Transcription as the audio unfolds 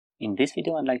In this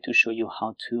video, I'd like to show you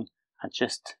how to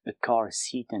adjust a car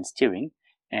seat and steering,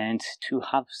 and to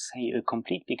have, say, a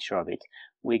complete picture of it,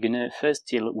 we're gonna first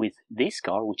deal with this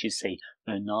car, which is, say,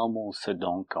 a normal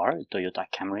sedan car, a Toyota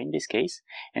Camry in this case,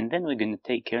 and then we're gonna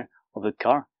take care of a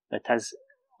car that has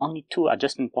only two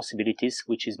adjustment possibilities,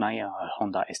 which is my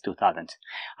Honda S2000.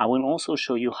 I will also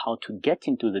show you how to get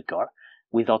into the car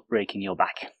without breaking your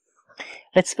back.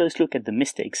 Let's first look at the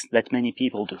mistakes that many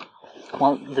people do.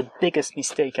 Well, the biggest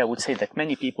mistake I would say that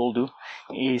many people do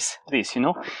is this,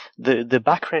 the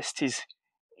backrest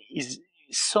is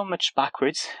so much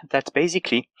backwards that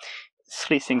basically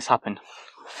three things happen.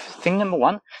 Thing number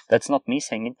one, that's not me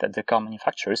saying it, that the car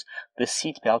manufacturers, the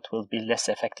seat belt will be less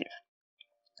effective.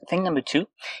 Thing number two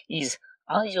is,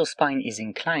 as your spine is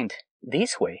inclined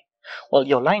this way, well,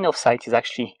 your line of sight is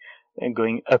actually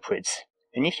going upwards.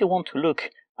 And if you want to look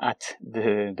at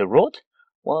the road,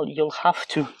 well, you'll have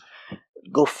to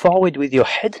go forward with your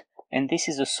head, and this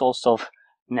is a source of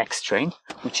neck strain,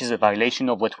 which is a violation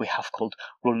of what we have called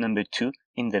rule number 2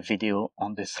 in the video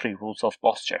on the 3 rules of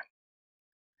posture.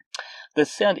 The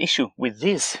third issue with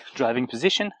this driving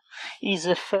position is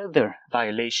a further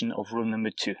violation of rule number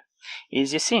 2.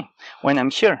 Is, you see, when I'm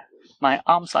here, my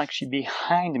arms are actually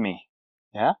behind me.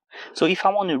 Yeah, so if I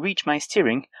want to reach my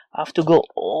steering, I have to go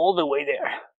all the way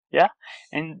there. Yeah,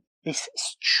 and this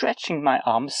stretching my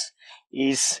arms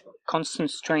is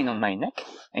constant strain on my neck,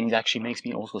 and it actually makes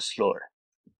me also slower.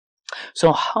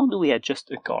 So how do we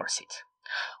adjust a car seat?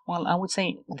 Well, I would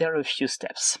say there are a few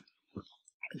steps.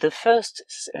 The first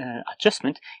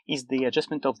adjustment is the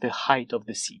adjustment of the height of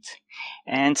the seat,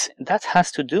 and that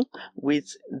has to do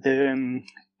with the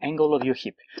angle of your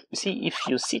hip. You see, if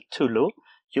you sit too low,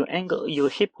 your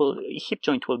hip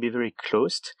joint will be very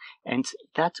closed, and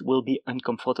that will be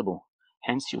uncomfortable.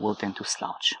 Hence, you will tend to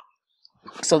slouch.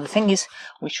 So the thing is,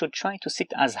 we should try to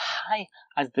sit as high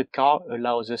as the car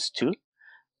allows us to,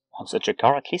 on such a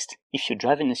car at least. If you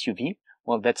drive an SUV,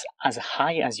 well, that's as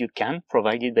high as you can,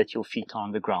 provided that your feet are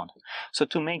on the ground. So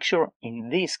to make sure in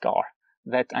this car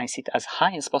that I sit as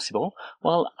high as possible,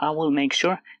 well, I will make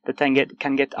sure that I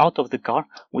can get out of the car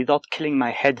without killing my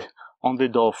head on the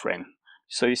door frame.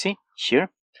 So you see,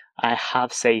 here I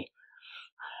have, say,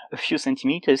 a few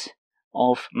centimeters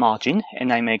of margin,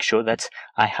 and I make sure that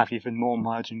I have even more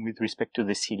margin with respect to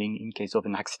the ceiling in case of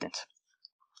an accident.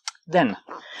 Then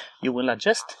you will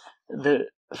adjust the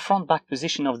front back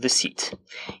position of the seat.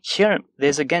 Here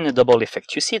there's again a double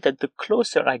effect. You see that the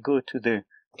closer I go to the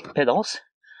pedals,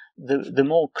 the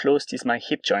more closed is my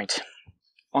hip joint.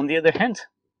 On the other hand,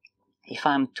 if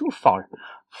I'm too far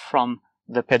from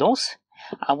the pedals,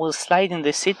 I will slide in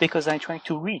the seat because I try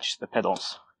to reach the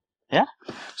pedals. Yeah.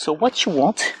 So what you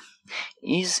want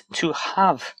is to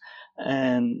have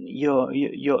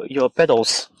your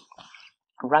pedals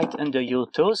right under your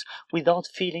toes without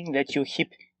feeling that your hip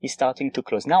is starting to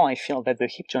close. Now I feel that the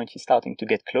hip joint is starting to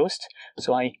get closed,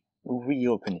 so I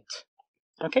reopen it.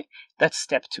 Okay, that's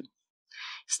step 2.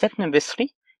 Step number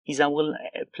 3 is I will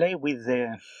play with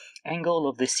the angle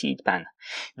of the seat pan.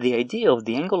 The idea of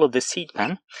the angle of the seat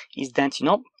pan is that,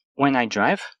 when I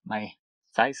drive, my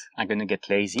thighs are going to get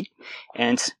lazy,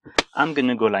 and I'm going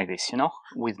to go like this,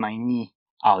 with my knee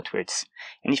outwards.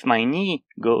 And if my knee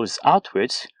goes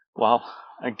outwards, well,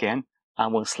 again, I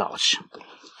will slouch.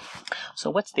 So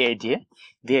what's the idea?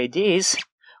 The idea is,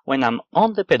 when I'm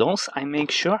on the pedals, I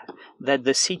make sure that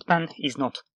the seat pan is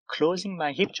not closing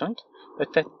my hip joint,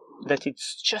 but that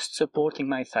it's just supporting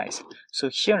my thighs. So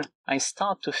here I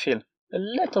start to feel a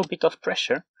little bit of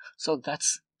pressure, so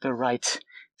that's the right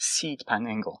seat pan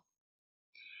angle.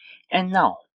 And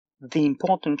now, the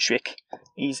important trick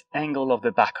is angle of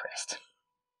the backrest.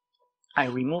 I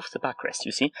remove the backrest,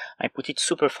 you see, I put it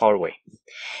super far away.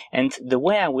 And the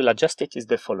way I will adjust it is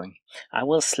the following. I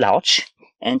will slouch,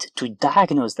 and to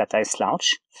diagnose that I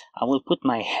slouch, I will put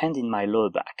my hand in my lower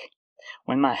back.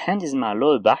 When my hand is in my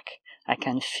lower back, I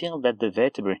can feel that the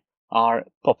vertebrae are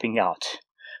popping out.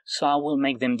 So I will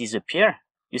make them disappear.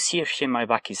 You see here my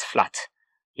back is flat.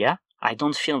 Yeah, I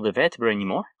don't feel the vertebrae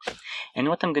anymore. And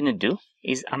what I'm going to do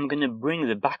is I'm going to bring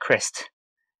the backrest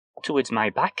towards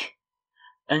my back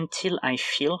until I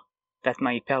feel that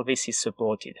my pelvis is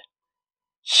supported.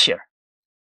 Here.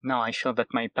 Now I feel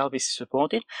that my pelvis is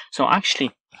supported. So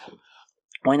actually,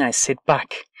 when I sit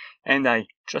back and I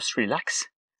just relax,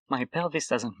 my pelvis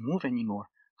doesn't move anymore.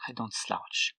 I don't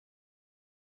slouch.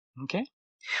 Okay?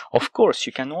 Of course,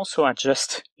 you can also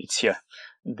adjust, it's here,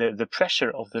 the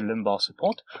pressure of the lumbar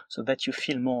support so that you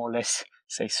feel more or less,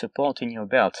 say, support in your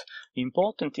belt. The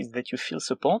important is that you feel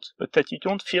support, but that you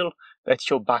don't feel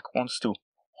that your back wants to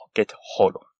get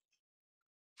hollow.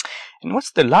 And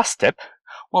what's the last step?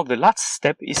 Well, the last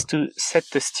step is to set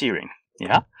the steering.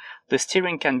 Yeah, the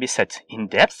steering can be set in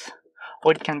depth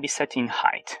or it can be set in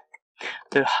height.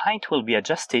 The height will be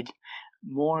adjusted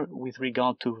more with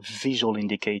regard to visual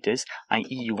indicators, i.e.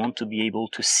 you want to be able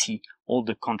to see all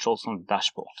the controls on the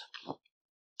dashboard.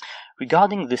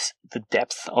 Regarding the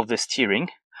depth of the steering,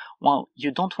 well,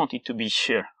 you don't want it to be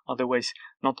sheer, otherwise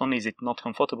not only is it not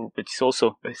comfortable, but it's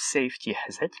also a safety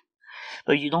hazard.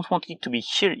 But you don't want it to be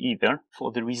sheer either,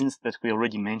 for the reasons that we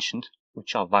already mentioned,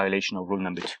 which are violation of rule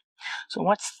number 2. So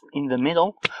what's in the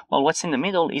middle? Well, what's in the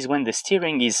middle is when the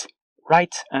steering is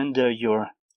right under your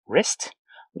wrist,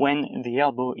 when the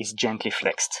elbow is gently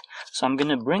flexed. So I'm going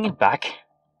to bring it back,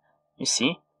 you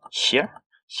see, here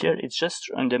it's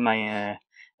just under my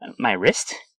my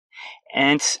wrist,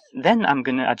 and then I'm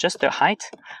going to adjust the height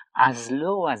as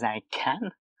low as I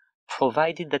can,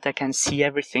 provided that I can see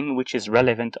everything which is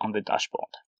relevant on the dashboard.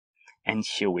 And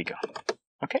here we go.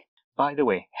 Okay. By the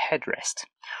way, headrest.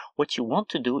 What you want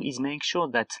to do is make sure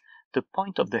that the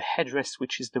point of the headrest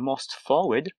which is the most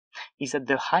forward is at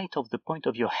the height of the point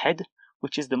of your head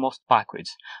which is the most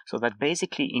backwards. So that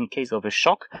basically in case of a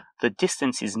shock, the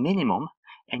distance is minimum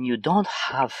and you don't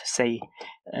have, say,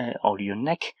 or your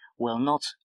neck will not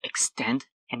extend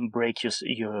and break your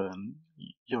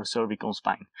cervical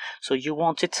spine. So you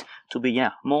want it to be,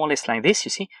 yeah, more or less like this. You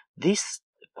see, this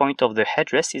point of the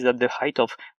headrest is at the height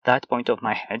of that point of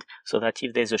my head, so that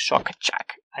if there's a shock,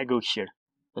 check, I go here,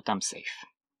 but I'm safe.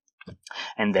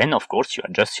 And then, of course, you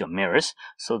adjust your mirrors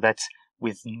so that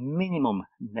with minimum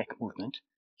neck movement,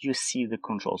 you see the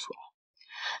controls well.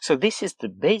 So this is the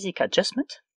basic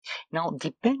adjustment. Now,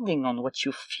 depending on what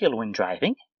you feel when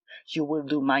driving, you will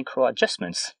do micro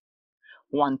adjustments.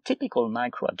 One typical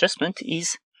micro adjustment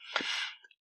is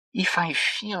if I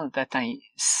feel that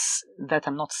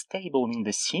I'm not stable in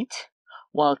the seat,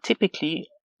 well, typically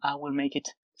I will make it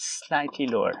slightly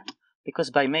lower, because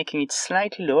by making it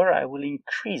slightly lower, I will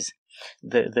increase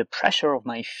the pressure of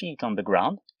my feet on the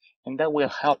ground, and that will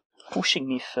help pushing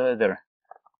me further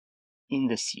in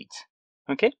the seat.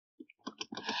 Okay.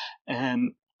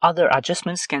 Other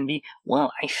adjustments can be,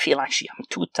 well, I feel actually I'm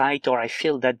too tight, or I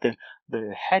feel that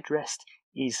the headrest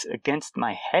is against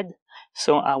my head,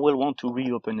 so I will want to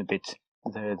reopen a bit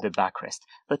the backrest.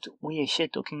 But we are here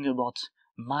talking about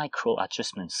micro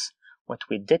adjustments. What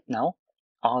we did now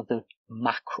are the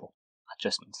macro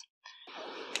adjustments.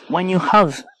 When you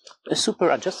have a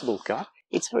super adjustable car,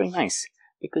 it's very nice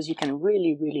because you can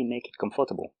really make it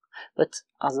comfortable. But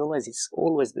as always, it's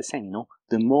always the same, you know,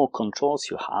 the more controls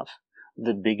you have,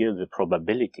 the bigger the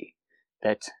probability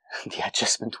that the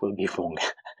adjustment will be wrong.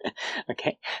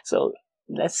 Okay, so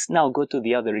let's now go to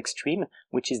the other extreme,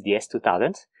 which is the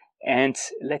S2000, and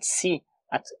let's see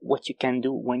at what you can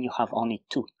do when you have only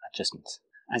 2 adjustments.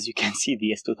 As you can see,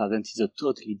 the S2000 is a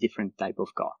totally different type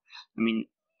of car. I mean,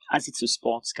 as it's a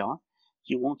sports car,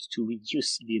 you want to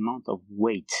reduce the amount of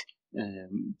weight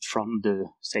from the,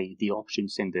 say, the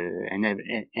options and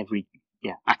every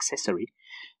accessory,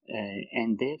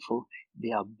 and therefore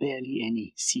there are barely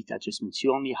any seat adjustments.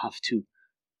 You only have 2: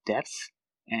 depth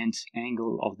and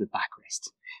angle of the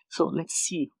backrest. So let's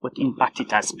see what impact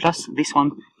it has. Plus, this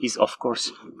one is of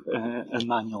course a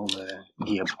manual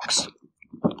gearbox.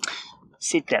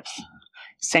 Seat depth,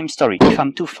 same story. If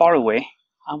I'm too far away,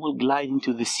 I will glide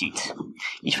into the seat.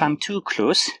 If I'm too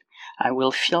close, I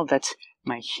will feel that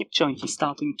my hip joint is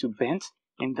starting to bend,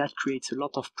 and that creates a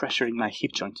lot of pressure in my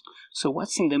hip joint. So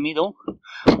what's in the middle?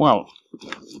 Well,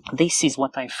 this is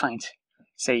what I find,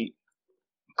 say,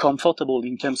 comfortable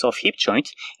in terms of hip joint,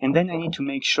 and then I need to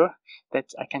make sure that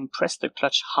I can press the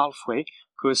clutch halfway,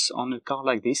 because on a car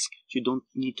like this, you don't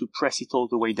need to press it all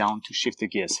the way down to shift the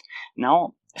gears.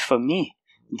 Now, for me,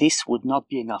 this would not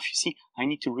be enough. You see, I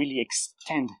need to really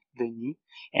extend the knee,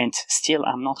 and still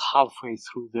I'm not halfway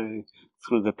through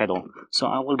the pedal. So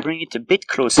I will bring it a bit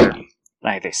closer,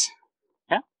 like this.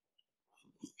 Yeah.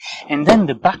 And then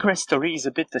the backrest story is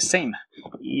a bit the same.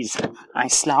 I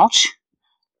slouch,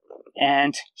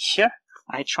 and here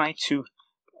I try to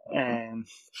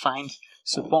find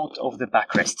support of the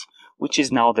backrest, which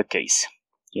is now the case.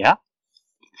 Yeah.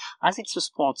 As it's a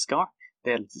sports car,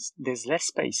 there's less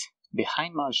space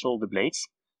behind my shoulder blades,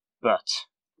 but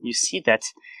you see that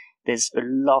there's a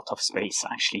lot of space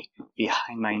actually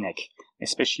behind my neck,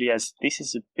 especially as this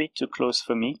is a bit too close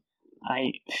for me.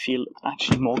 I feel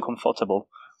actually more comfortable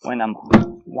when I'm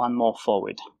one more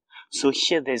forward. So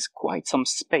here there's quite some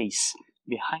space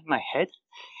behind my head.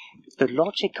 The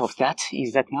logic of that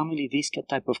is that normally this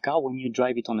type of car, when you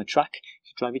drive it on a track,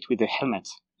 you drive it with a helmet.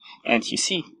 And you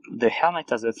see, the helmet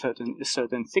has a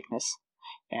certain thickness,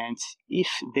 and if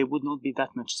there would not be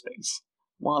that much space,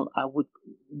 well, I would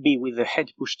be with the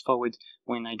head pushed forward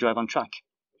when I drive on track.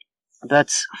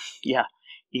 But yeah,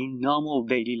 in normal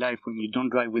daily life, when you don't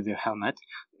drive with a helmet,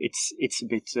 it's a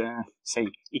bit,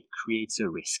 it creates a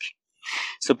risk.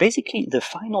 So basically, the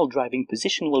final driving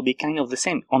position will be kind of the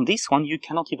same. On this one, you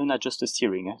cannot even adjust the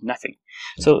steering, nothing.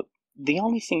 So the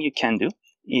only thing you can do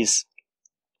is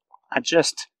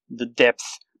adjust the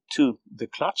depth to the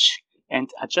clutch and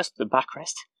adjust the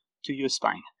backrest to your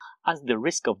spine. As the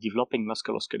risk of developing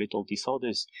musculoskeletal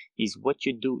disorders is what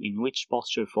you do in which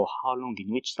posture for how long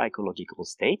in which psychological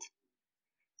state,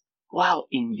 well,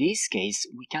 in this case,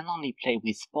 we can only play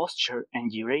with posture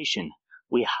and duration.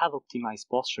 We have optimized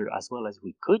posture as well as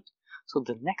we could, so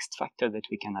the next factor that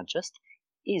we can adjust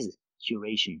is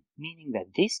duration, meaning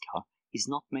that this car is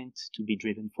not meant to be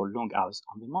driven for long hours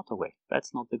on the motorway.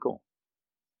 That's not the goal.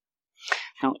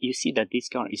 Now, you see that this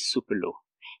car is super low,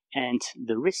 and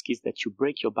the risk is that you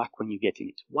break your back when you get in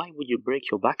it. Why would you break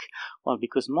your back? Well,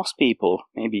 because most people,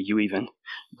 maybe you even,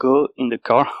 go in the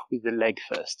car with the leg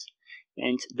first.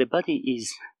 And the body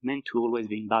is meant to always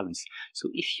be in balance. So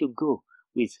if you go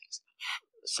with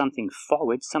something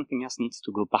forward, something else needs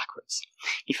to go backwards.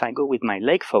 If I go with my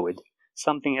leg forward,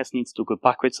 something else needs to go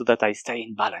backwards so that I stay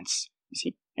in balance. You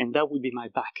see? And that would be my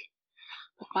back.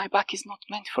 But my back is not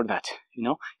meant for that, you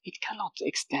know? It cannot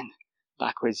extend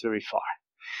backwards very far.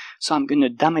 So I'm going to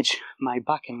damage my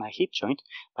back and my hip joint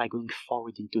by going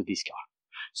forward into this car.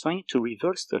 So I need to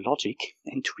reverse the logic,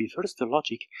 and to reverse the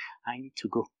logic, I need to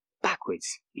go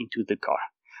backwards into the car.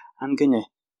 I'm going to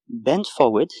bend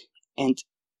forward and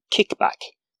kick back.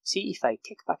 See, if I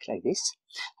kick back like this,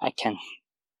 I can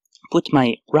put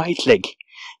my right leg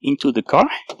into the car,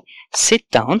 sit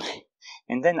down,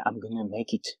 and then I'm going to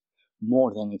make it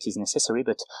more than it is necessary,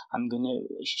 but I'm going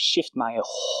to shift my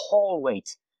whole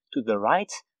weight to the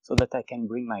right so that I can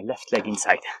bring my left leg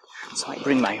inside. So I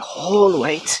bring my whole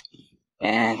weight,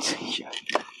 and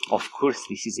of course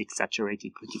this is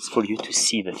exaggerated, but it's for you to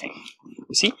see the thing.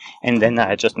 You see? And then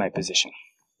I adjust my position.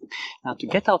 Now to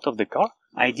get out of the car,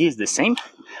 idea is the same.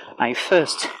 I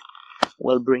first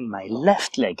will bring my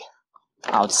left leg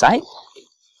outside,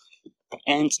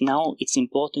 and now it's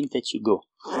important that you go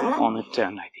on a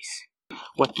turn like this.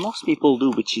 What most people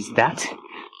do, which is that,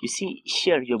 you see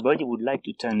here your body would like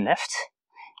to turn left,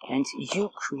 and you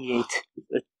create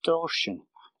a torsion.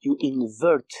 You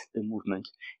invert the movement,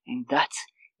 and that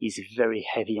is very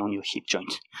heavy on your hip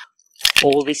joint.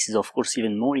 All this is of course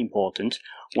even more important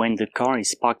when the car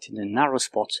is parked in a narrow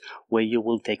spot where you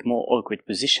will take more awkward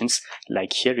positions,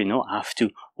 like here, you know, I have to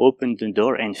open the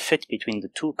door and fit between the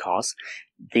two cars.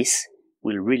 This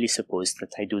will really suppose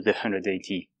that I do the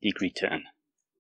 180-degree turn.